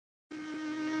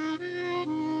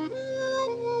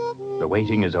The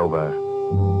waiting is over.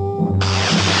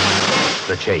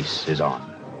 The chase is on.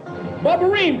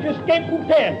 Bubba Reeves escaped from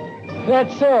death.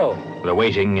 That's so. The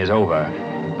waiting is over.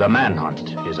 The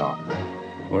manhunt is on.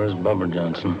 Where's Bubba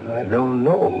Johnson? I don't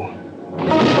know.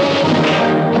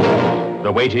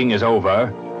 The waiting is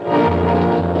over.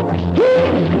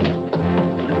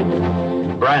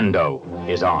 Brando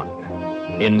is on.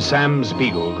 In Sam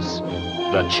Spiegel's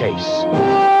The Chase.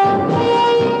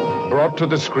 Brought to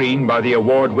the screen by the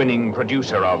award-winning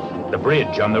producer of The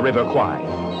Bridge on the River Kwai.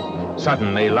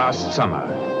 Suddenly, last summer,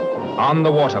 on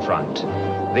the waterfront,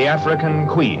 the African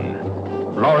queen,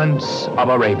 Lawrence of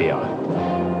Arabia.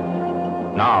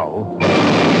 Now,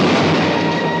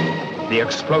 the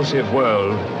explosive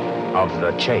world of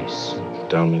The Chase.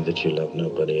 Tell me that you love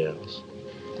nobody else.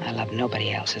 I love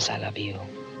nobody else as I love you.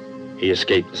 He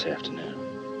escaped this afternoon.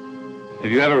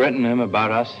 Have you ever written to him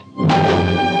about us?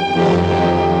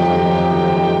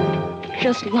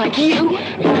 Just like you.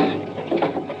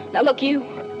 Now look, you.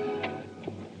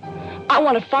 I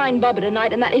want to find Bubba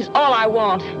tonight, and that is all I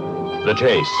want. The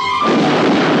Chase.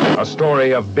 A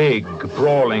story of big,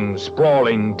 brawling,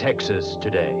 sprawling Texas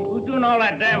today. Who's doing all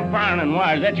that damn firing and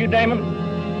why? Is that you, Damon?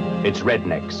 It's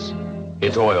rednecks.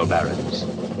 It's oil barons.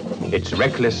 It's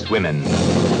reckless women.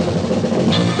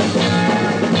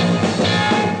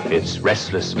 It's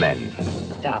restless men.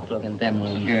 Stop looking at them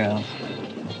little girls.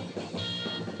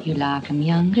 You like them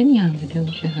younger and younger,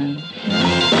 don't you, huh?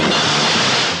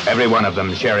 Every one of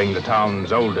them sharing the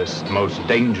town's oldest, most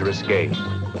dangerous game.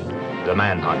 The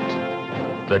manhunt.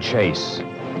 The chase.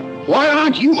 Why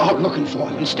aren't you out looking for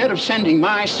him instead of sending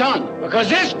my son? Because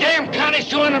this damn county's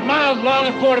 200 miles long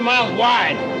and 40 miles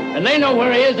wide. And they know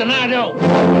where he is and I don't.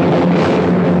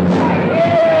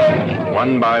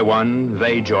 One by one,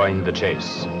 they join the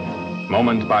chase.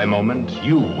 Moment by moment,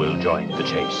 you will join the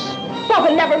chase.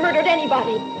 Bubba never murdered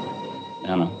anybody.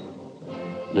 Anna,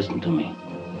 listen to me.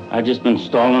 I've just been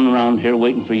stalling around here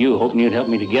waiting for you, hoping you'd help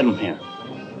me to get him here.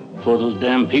 Before those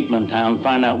damn people in town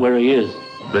find out where he is.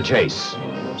 The Chase,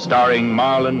 starring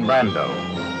Marlon Brando,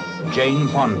 Jane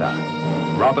Fonda,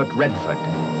 Robert Redford,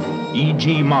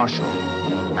 E.G. Marshall,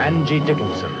 Angie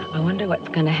Dickinson. I wonder what's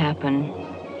going to happen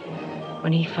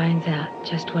when he finds out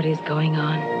just what is going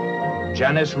on.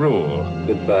 Janice Rule.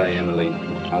 Goodbye, Emily.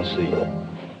 I'll see you.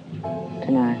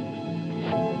 Tonight.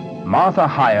 Martha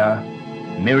Heyer,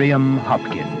 Miriam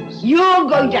Hopkins. You're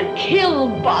going to kill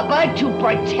Bubba to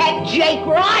protect Jake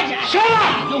Rogers. Shut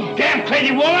up, you damn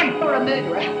crazy woman! You're a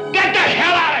murderer. Get the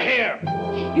hell out of here!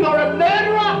 You're a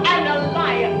murderer and a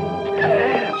liar.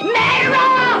 Murderer!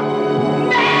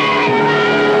 Murderer!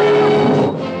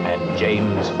 And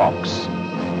James Fox.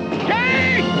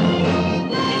 Jake!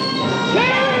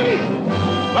 Jake!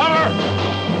 Bubba!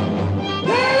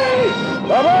 Jake!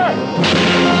 Bubba!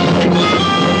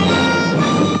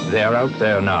 They're out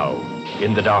there now,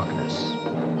 in the darkness,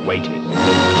 waiting.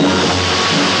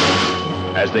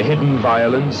 As the hidden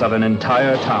violence of an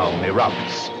entire town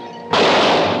erupts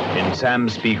in Sam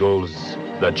Spiegel's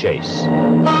The Chase.